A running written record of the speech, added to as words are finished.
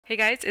Hey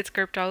guys, it's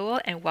Gurp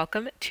Dhaliwal and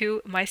welcome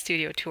to my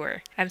studio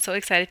tour. I'm so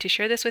excited to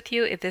share this with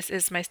you. If this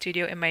is my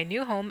studio in my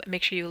new home,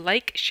 make sure you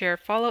like, share,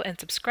 follow, and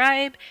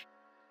subscribe.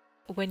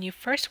 When you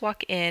first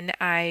walk in,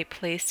 I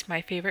placed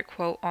my favorite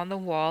quote on the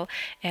wall,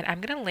 and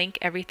I'm going to link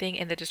everything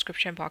in the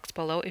description box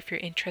below if you're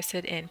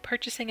interested in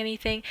purchasing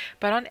anything.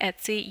 But on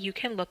Etsy, you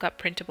can look up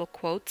printable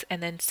quotes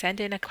and then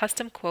send in a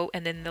custom quote,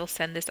 and then they'll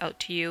send this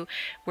out to you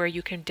where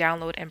you can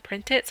download and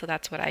print it. So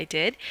that's what I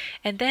did.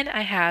 And then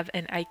I have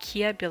an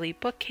IKEA Billy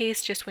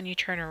bookcase just when you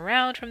turn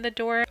around from the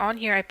door. On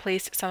here, I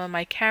placed some of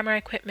my camera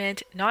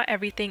equipment. Not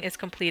everything is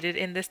completed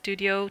in the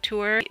studio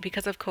tour.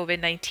 Because of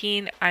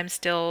COVID-19, I'm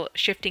still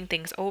shifting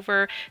things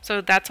over. So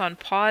that's on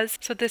pause.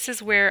 So this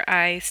is where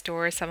I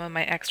store some of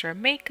my extra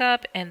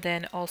makeup and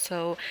then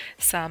also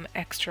some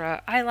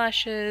extra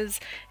eyelashes.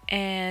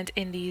 And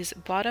in these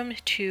bottom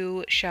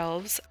two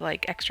shelves,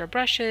 like extra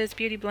brushes,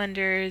 beauty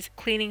blenders,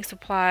 cleaning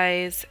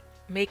supplies,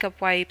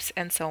 makeup wipes,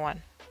 and so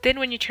on. Then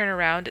when you turn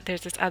around,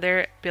 there's this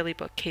other Billy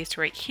bookcase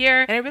right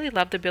here. And I really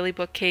love the Billy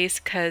bookcase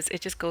because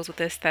it just goes with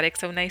the aesthetic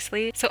so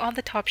nicely. So on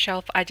the top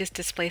shelf, I just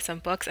display some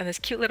books and this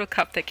cute little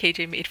cup that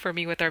KJ made for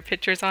me with our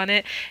pictures on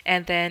it.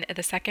 And then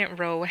the second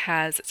row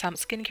has some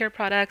skincare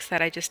products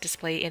that I just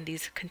display in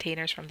these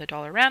containers from the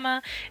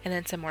Dollarama, and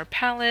then some more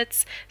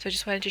palettes. So I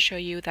just wanted to show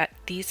you that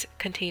these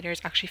containers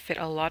actually fit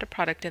a lot of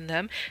product in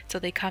them. So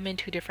they come in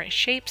two different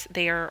shapes.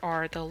 There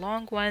are the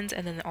long ones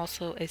and then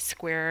also a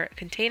square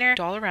container.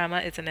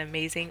 Dollarama is an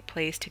amazing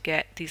place to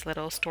get these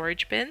little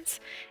storage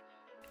bins.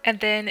 And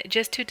then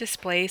just to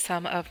display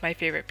some of my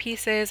favorite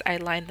pieces, I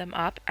lined them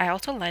up. I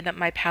also lined up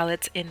my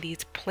palettes in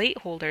these plate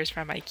holders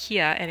from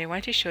IKEA, and I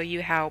wanted to show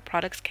you how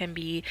products can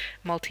be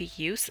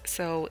multi-use.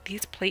 So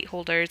these plate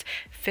holders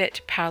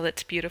fit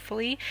palettes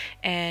beautifully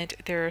and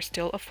they're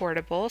still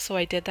affordable. So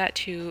I did that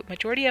to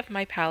majority of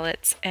my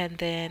palettes, and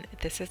then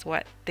this is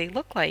what they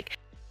look like.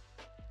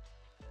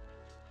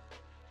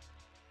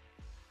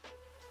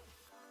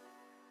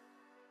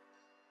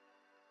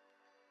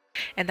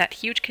 And that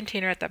huge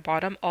container at the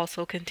bottom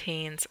also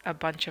contains a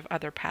bunch of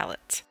other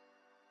palettes.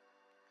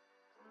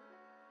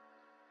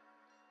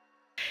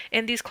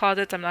 In these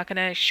closets, I'm not going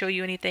to show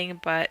you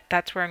anything, but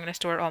that's where I'm going to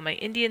store all my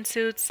Indian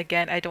suits.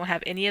 Again, I don't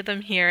have any of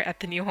them here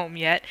at the new home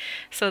yet.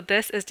 So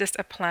this is just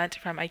a plant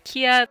from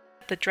IKEA.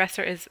 The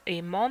dresser is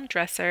a Malm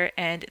dresser,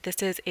 and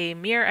this is a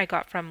mirror I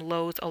got from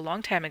Lowe's a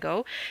long time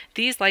ago.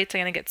 These lights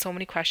I'm going to get so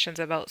many questions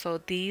about. So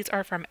these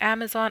are from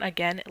Amazon,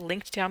 again,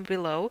 linked down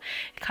below.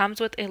 It comes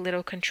with a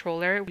little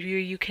controller where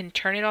you can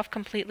turn it off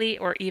completely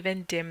or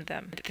even dim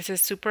them. This is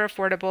super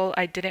affordable.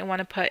 I didn't want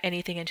to put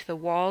anything into the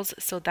walls,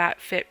 so that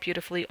fit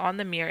beautifully on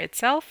the mirror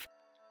itself.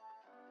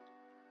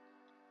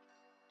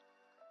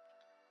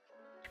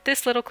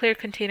 This little clear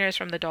container is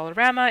from the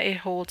Dollarama. It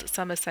holds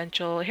some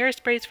essential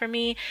hairsprays for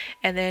me.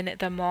 And then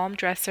the Malm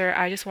dresser,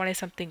 I just wanted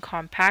something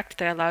compact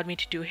that allowed me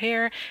to do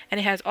hair. And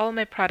it has all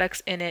my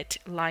products in it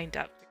lined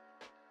up.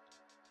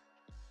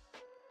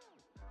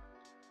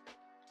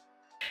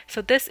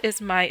 So this is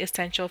my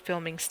essential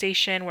filming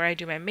station where I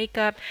do my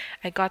makeup.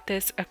 I got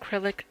this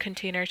acrylic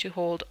container to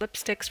hold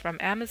lipsticks from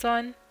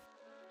Amazon.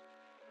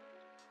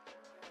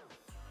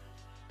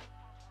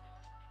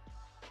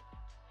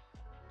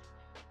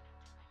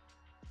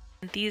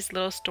 These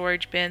little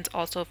storage bins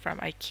also from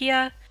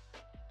IKEA.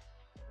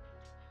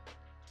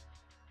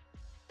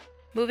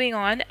 Moving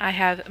on, I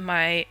have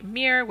my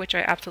mirror, which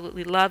I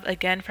absolutely love,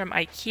 again from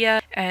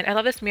IKEA. And I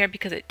love this mirror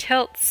because it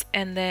tilts,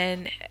 and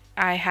then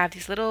I have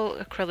these little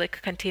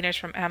acrylic containers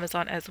from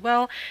Amazon as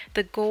well.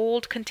 The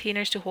gold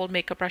containers to hold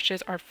makeup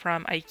brushes are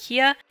from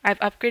IKEA. I've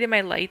upgraded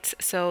my lights,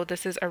 so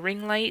this is a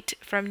ring light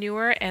from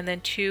Newer and then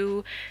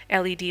two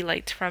LED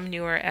lights from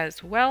Newer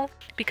as well.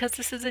 Because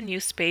this is a new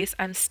space,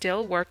 I'm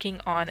still working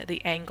on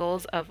the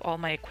angles of all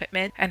my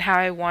equipment and how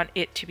I want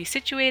it to be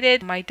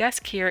situated. My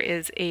desk here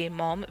is a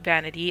Malm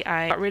vanity.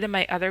 I got rid of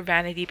my other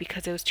vanity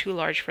because it was too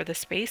large for the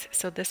space,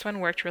 so this one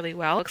worked really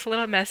well. Looks a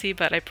little messy,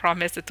 but I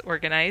promise it's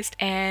organized.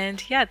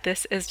 And yeah,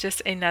 this is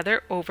just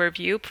another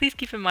overview. Please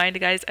keep in mind,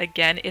 guys,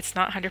 again, it's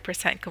not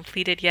 100%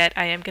 completed yet.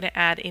 I am going to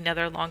add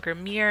another longer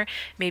mirror,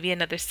 maybe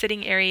another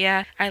sitting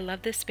area. I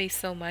love this space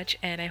so much,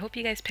 and I hope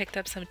you guys picked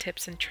up some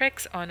tips and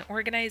tricks on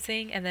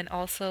organizing and then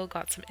also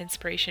got some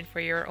inspiration for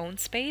your own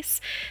space.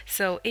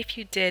 So if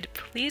you did,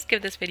 please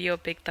give this video a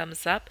big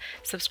thumbs up.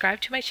 Subscribe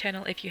to my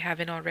channel if you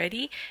haven't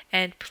already,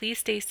 and please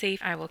stay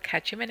safe. I will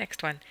catch you in my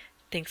next one.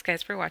 Thanks,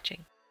 guys, for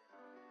watching.